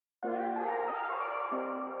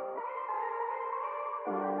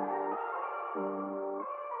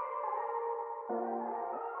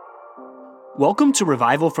Welcome to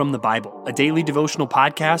Revival from the Bible, a daily devotional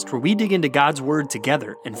podcast where we dig into God's Word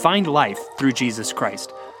together and find life through Jesus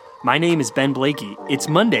Christ. My name is Ben Blakey. It's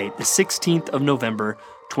Monday, the 16th of November,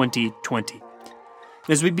 2020.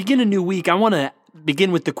 As we begin a new week, I want to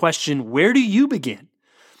begin with the question, where do you begin?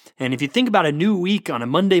 And if you think about a new week on a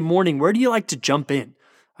Monday morning, where do you like to jump in?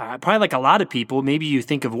 Probably like a lot of people, maybe you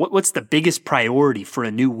think of what's the biggest priority for a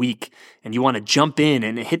new week, and you want to jump in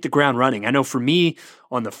and hit the ground running. I know for me,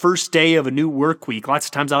 on the first day of a new work week, lots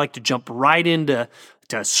of times I like to jump right into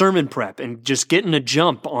sermon prep and just getting a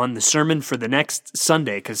jump on the sermon for the next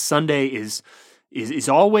Sunday, because Sunday is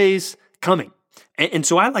always coming. And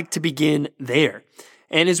so I like to begin there.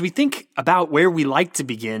 And as we think about where we like to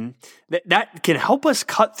begin, that can help us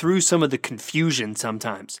cut through some of the confusion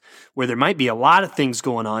sometimes, where there might be a lot of things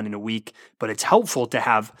going on in a week, but it's helpful to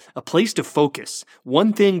have a place to focus,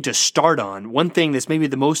 one thing to start on, one thing that's maybe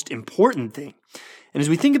the most important thing. And as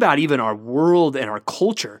we think about even our world and our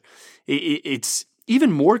culture, it's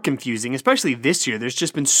even more confusing, especially this year. There's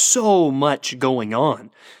just been so much going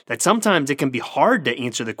on that sometimes it can be hard to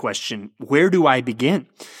answer the question, where do I begin?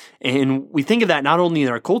 And we think of that not only in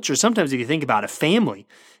our culture, sometimes if you think about a family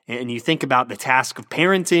and you think about the task of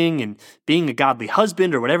parenting and being a godly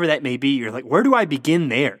husband or whatever that may be, you're like, where do I begin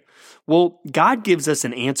there? Well, God gives us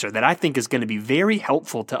an answer that I think is going to be very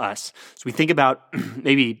helpful to us. So we think about,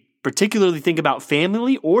 maybe particularly think about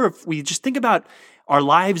family, or if we just think about our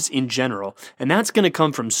lives in general, and that's going to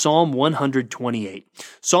come from Psalm 128.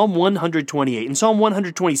 Psalm 128 and Psalm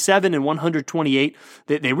 127 and 128,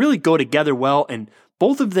 they really go together well, and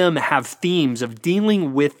both of them have themes of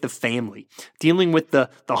dealing with the family, dealing with the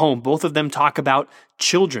home. Both of them talk about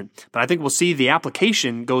children, but I think we'll see the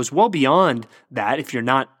application goes well beyond that. If you're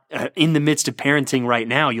not in the midst of parenting right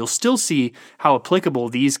now, you'll still see how applicable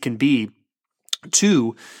these can be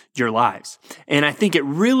to your lives. And I think it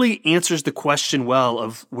really answers the question well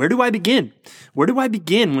of, where do I begin? Where do I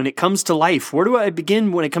begin when it comes to life? Where do I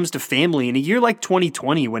begin when it comes to family? In a year like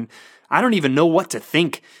 2020, when I don't even know what to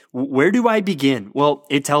think, where do I begin? Well,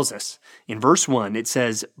 it tells us in verse 1, it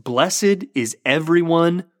says, "Blessed is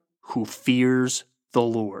everyone who fears the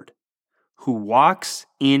Lord, who walks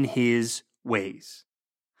in his ways.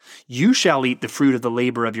 You shall eat the fruit of the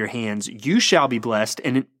labor of your hands. You shall be blessed,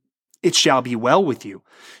 and it shall be well with you.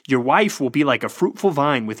 Your wife will be like a fruitful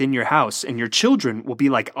vine within your house, and your children will be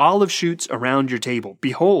like olive shoots around your table.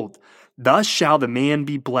 Behold, thus shall the man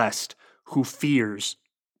be blessed who fears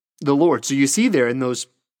the Lord." So you see there in those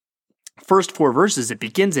first four verses, it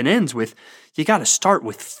begins and ends with, you got to start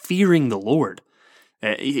with fearing the Lord.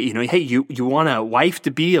 Hey, you want a wife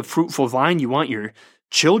to be a fruitful vine. You want your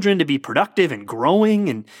children to be productive and growing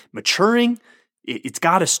and maturing. It's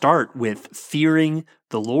got to start with fearing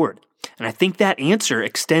the Lord. And I think that answer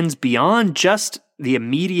extends beyond just the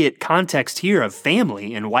immediate context here of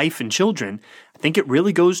family and wife and children. I think it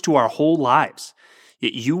really goes to our whole lives.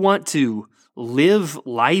 You want to live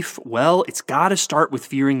life well, it's got to start with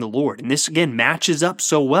fearing the Lord. And this, again, matches up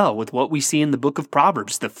so well with what we see in the book of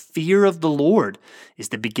Proverbs. The fear of the Lord is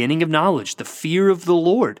the beginning of knowledge. The fear of the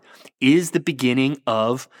Lord is the beginning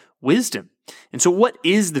of wisdom. And so what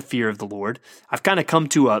is the fear of the Lord? I've kind of come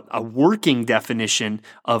to a working definition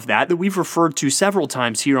of that we've referred to several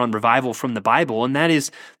times here on Revival from the Bible, and that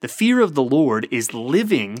is the fear of the Lord is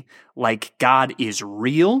living like God is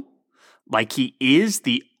real, like he is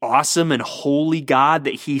the awesome and holy God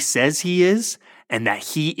that he says he is, and that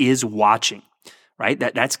he is watching, right?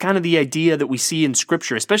 That's kind of the idea that we see in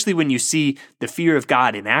Scripture, especially when you see the fear of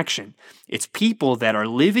God in action. It's people that are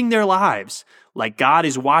living their lives like God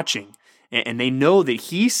is watching, and they know that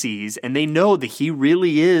he sees, and they know that he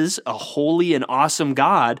really is a holy and awesome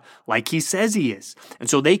God like he says he is. And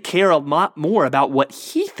so they care a lot more about what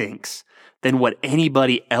he thinks than what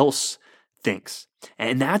anybody else thinks.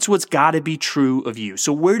 And that's what's got to be true of you.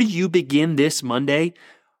 So where do you begin this Monday?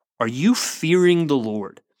 Are you fearing the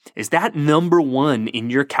Lord? Is that number one in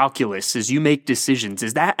your calculus as you make decisions?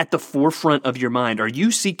 Is that at the forefront of your mind? Are you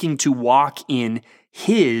seeking to walk in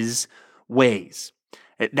his ways?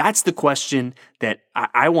 That's the question that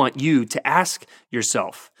I want you to ask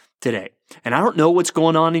yourself today. And I don't know what's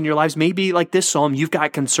going on in your lives. Maybe like this psalm, you've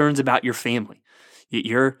got concerns about your family.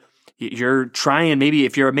 You're trying, maybe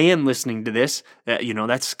if you're a man listening to this,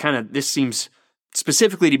 that's kind of, this seems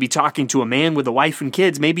specifically to be talking to a man with a wife and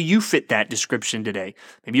kids. Maybe you fit that description today.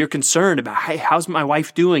 Maybe you're concerned about, hey, how's my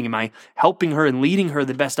wife doing? Am I helping her and leading her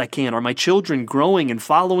the best I can? Are my children growing and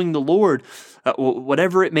following the Lord?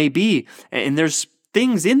 Whatever it may be. And there's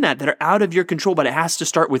things in that are out of your control, but it has to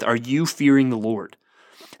start with, are you fearing the Lord?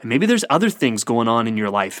 And maybe there's other things going on in your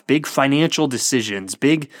life, big financial decisions,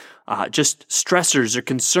 big just stressors or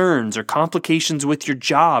concerns or complications with your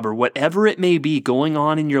job or whatever it may be going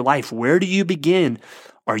on in your life. Where do you begin?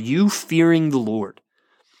 Are you fearing the Lord?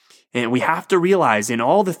 And we have to realize in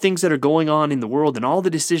all the things that are going on in the world and all the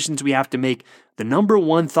decisions we have to make, the number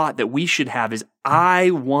one thought that we should have is,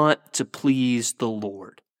 I want to please the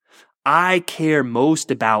Lord. I care most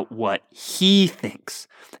about what He thinks.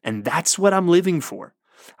 And that's what I'm living for.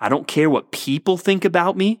 I don't care what people think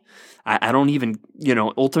about me. I don't even,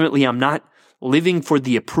 ultimately I'm not living for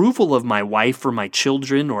the approval of my wife or my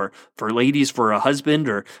children, or for ladies for a husband,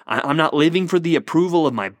 or I'm not living for the approval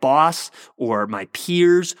of my boss or my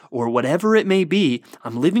peers or whatever it may be.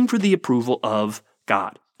 I'm living for the approval of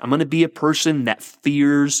God. I'm going to be a person that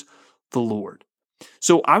fears the Lord.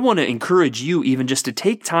 So I want to encourage you even just to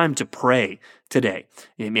take time to pray today.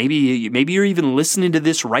 Maybe you're even listening to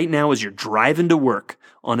this right now as you're driving to work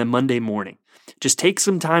on a Monday morning. Just take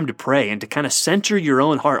some time to pray and to kind of center your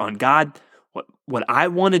own heart on God. What I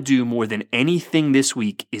want to do more than anything this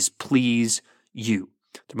week is please you.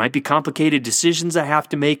 There might be complicated decisions I have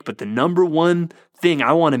to make, but the number one thing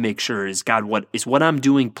I want to make sure is, God, what I'm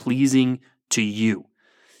doing pleasing to you?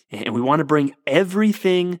 And we want to bring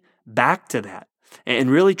everything back to that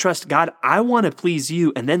and really trust, God, I want to please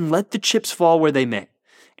you, and then let the chips fall where they may.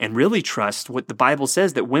 And really trust what the Bible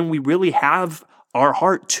says, that when we really have our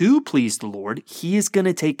heart to please the Lord, He is going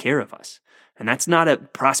to take care of us. And that's not a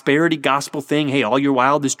prosperity gospel thing. Hey, all your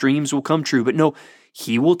wildest dreams will come true. But no,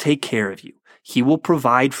 He will take care of you. He will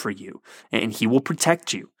provide for you, and He will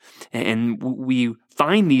protect you. And we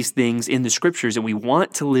find these things in the scriptures, and we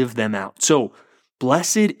want to live them out. So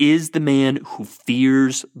blessed is the man who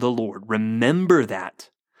fears the Lord. Remember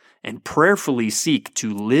that and prayerfully seek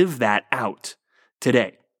to live that out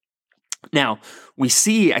today. Now, we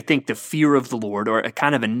see, I think, the fear of the Lord, or a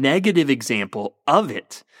kind of a negative example of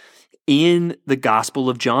it, in the Gospel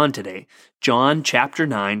of John today. John chapter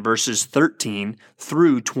 9, verses 13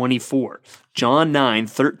 through 24. John 9,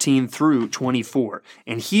 13 through 24.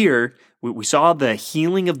 And here, we saw the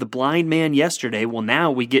healing of the blind man yesterday. Well,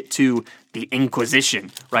 now we get to the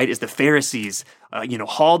Inquisition, right? As the Pharisees,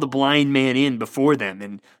 haul the blind man in before them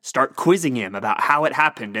and start quizzing him about how it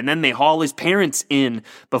happened. And then they haul his parents in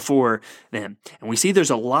before them. And we see there's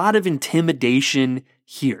a lot of intimidation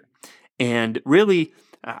here. And really,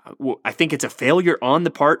 I think it's a failure on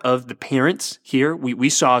the part of the parents here. We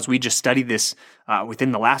saw, as we just studied this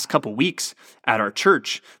within the last couple weeks at our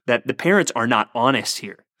church, that the parents are not honest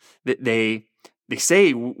here. That they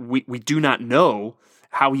say, we do not know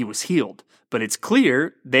how he was healed. But it's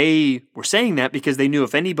clear they were saying that because they knew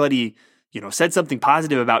if anybody said something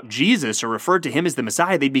positive about Jesus or referred to him as the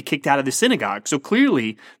Messiah, they'd be kicked out of the synagogue. So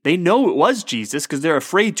clearly they know it was Jesus because they're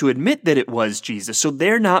afraid to admit that it was Jesus. So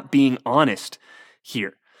they're not being honest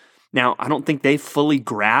here. Now, I don't think they fully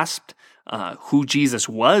grasped who Jesus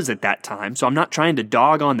was at that time, so I'm not trying to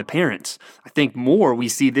dog on the parents. I think more we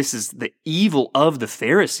see this is the evil of the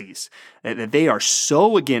Pharisees, that they are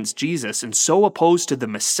so against Jesus and so opposed to the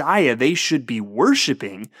Messiah they should be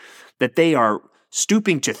worshiping, that they are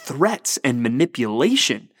stooping to threats and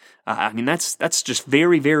manipulation. That's just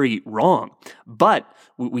very, very wrong. But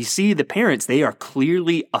we see the parents, they are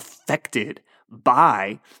clearly affected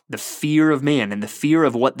by the fear of man and the fear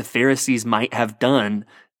of what the Pharisees might have done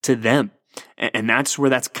to them. And that's where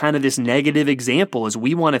that's kind of this negative example, is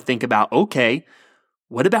we want to think about, okay,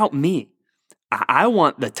 what about me? I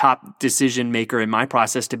want the top decision maker in my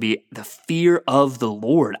process to be the fear of the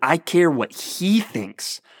Lord. I care what He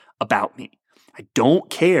thinks about me. I don't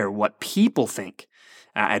care what people think.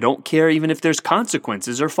 I don't care even if there's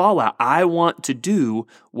consequences or fallout. I want to do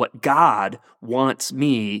what God wants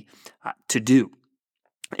me to do.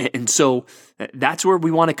 And so that's where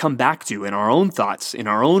we want to come back to in our own thoughts, in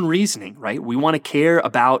our own reasoning, right? We want to care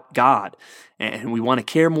about God, and we want to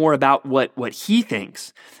care more about what He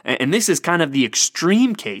thinks. And this is kind of the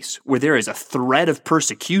extreme case where there is a threat of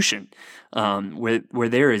persecution, where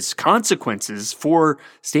there is consequences for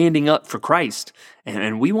standing up for Christ.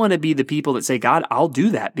 And we want to be the people that say, God, I'll do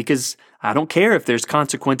that because I don't care if there's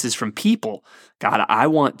consequences from people. God, I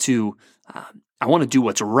want to do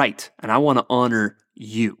what's right, and I want to honor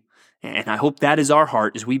You. And I hope that is our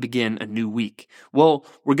heart as we begin a new week. Well,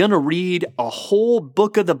 we're going to read a whole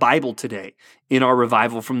book of the Bible today in our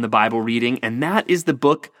Revival from the Bible reading, and that is the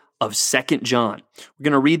book of 2 John. We're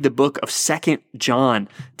going to read the book of 2 John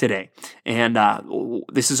today. And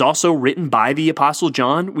this is also written by the Apostle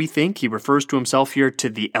John, we think. He refers to himself here to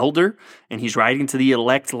the elder, and he's writing to the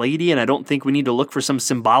elect lady, and I don't think we need to look for some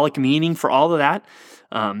symbolic meaning for all of that.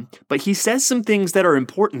 But he says some things that are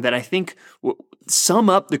important that I think sum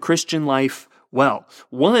up the Christian life well.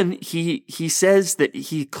 One, he says that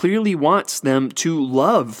he clearly wants them to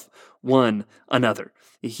love one another.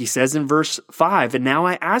 He says in verse 5, "And now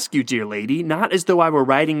I ask you, dear lady, not as though I were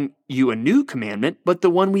writing you a new commandment, but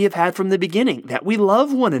the one we have had from the beginning, that we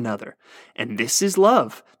love one another. And this is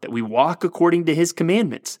love, that we walk according to his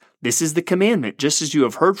commandments. This is the commandment, just as you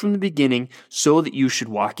have heard from the beginning, so that you should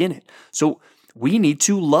walk in it." So we need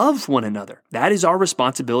to love one another. That is our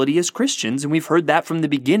responsibility as Christians, and we've heard that from the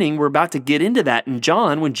beginning. We're about to get into that in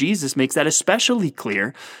John when Jesus makes that especially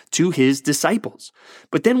clear to his disciples.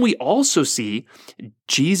 But then we also see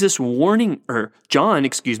warning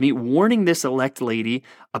this elect lady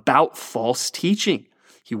about false teaching.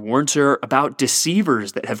 He warns her about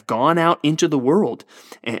deceivers that have gone out into the world.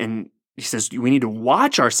 And he says we need to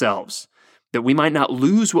watch ourselves that we might not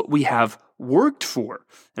lose what we have worked for.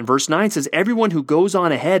 And verse 9 says, "Everyone who goes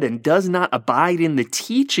on ahead and does not abide in the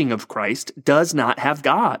teaching of Christ does not have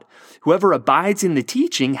God. Whoever abides in the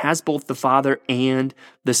teaching has both the Father and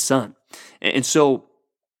the Son." And so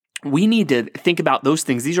we need to think about those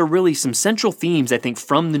things. These are really some central themes, I think,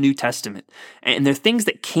 from the New Testament. And they're things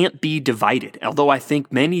that can't be divided, although I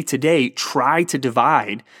think many today try to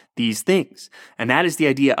divide these things. And that is the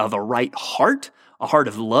idea of a right heart, a heart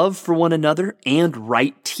of love for one another, and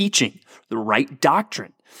right teaching, the right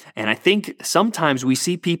doctrine. And I think sometimes we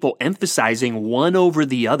see people emphasizing one over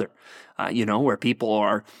the other, where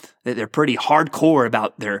people they're pretty hardcore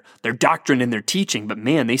about their doctrine and their teaching, but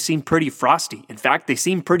man, they seem pretty frosty. In fact, they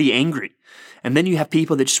seem pretty angry. And then you have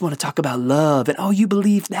people that just want to talk about love and, "Oh, you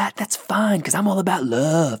believe that? That's fine because I'm all about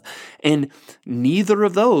love." And neither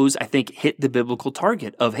of those, I think, hit the biblical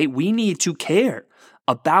target of, hey, we need to care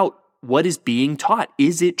about what is being taught.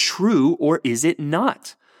 Is it true or is it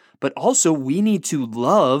not? But also, we need to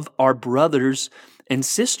love our brothers and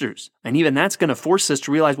sisters. And even that's going to force us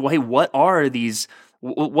to realize, well, hey,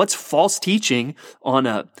 what's false teaching on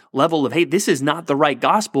a level of, hey, this is not the right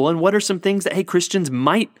gospel? And what are some things that, hey, Christians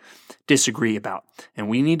might disagree about? And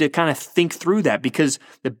we need to kind of think through that, because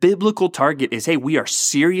the biblical target is, hey, we are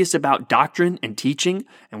serious about doctrine and teaching,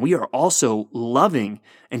 and we are also loving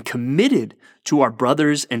and committed to our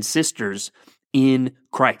brothers and sisters in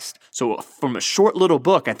Christ. So from a short little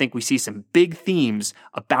book, I think we see some big themes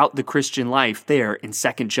about the Christian life there in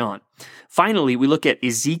 2 John. Finally, we look at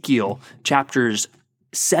Ezekiel chapters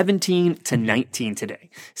 17 to 19 today.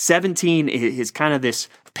 17 is kind of this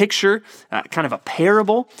picture, kind of a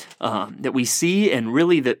parable that we see, and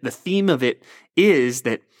really the theme of it is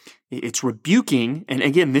that it's rebuking. And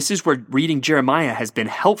again, this is where reading Jeremiah has been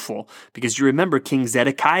helpful, because you remember King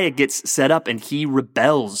Zedekiah gets set up and he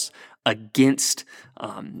rebels against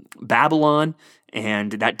Babylon,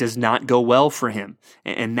 and that does not go well for him.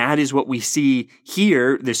 And that is what we see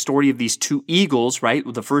here, the story of these two eagles, right?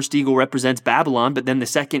 The first eagle represents Babylon, but then the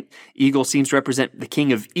second eagle seems to represent the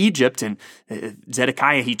king of Egypt. And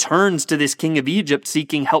Zedekiah, he turns to this king of Egypt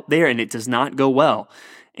seeking help there, and it does not go well.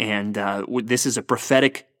 And this is a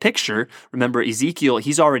prophetic picture. Remember, Ezekiel,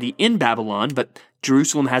 he's already in Babylon, but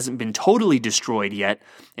Jerusalem hasn't been totally destroyed yet.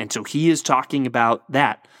 And so he is talking about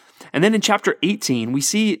that. And then in chapter 18, we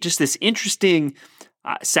see just this interesting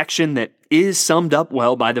section that is summed up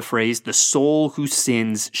well by the phrase, "the soul who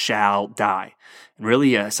sins shall die." And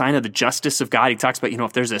really a sign of the justice of God. He talks about,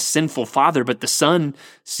 if there's a sinful father, but the son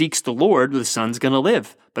seeks the Lord, the son's going to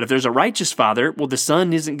live. But if there's a righteous father, well, the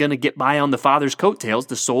son isn't going to get by on the father's coattails.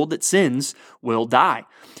 The soul that sins will die.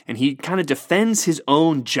 And he kind of defends his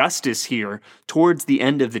own justice here towards the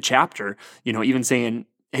end of the chapter, even saying,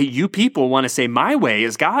 hey, you people want to say my way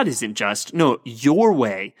as God isn't just. No, your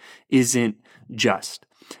way isn't just.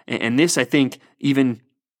 And this, I think, even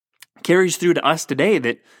carries through to us today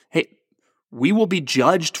that, hey, we will be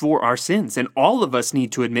judged for our sins. And all of us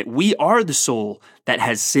need to admit we are the soul that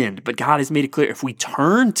has sinned. But God has made it clear, if we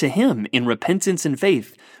turn to him in repentance and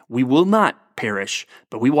faith, we will not perish,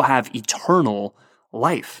 but we will have eternal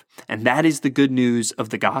life. And that is the good news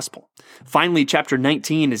of the gospel. Finally, chapter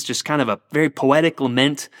 19 is just kind of a very poetic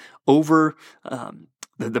lament over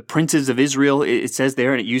the princes of Israel, it says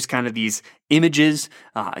there, and it used kind of these images,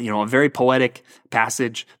 a very poetic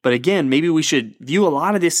passage. But again, maybe we should view a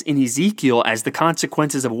lot of this in Ezekiel as the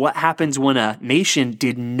consequences of what happens when a nation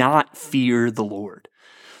did not fear the Lord.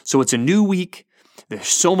 So it's a new week. There's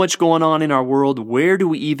so much going on in our world. Where do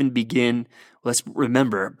we even begin? Let's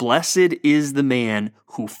remember, blessed is the man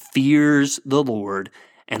who fears the Lord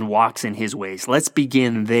and walks in his ways. Let's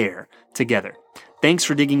begin there together. Thanks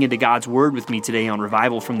for digging into God's Word with me today on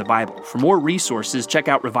Revival from the Bible. For more resources, check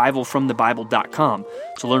out revivalfromthebible.com.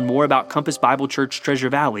 To learn more about Compass Bible Church Treasure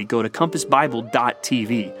Valley, go to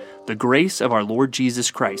compassbible.tv. The grace of our Lord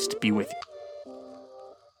Jesus Christ be with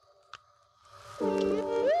you.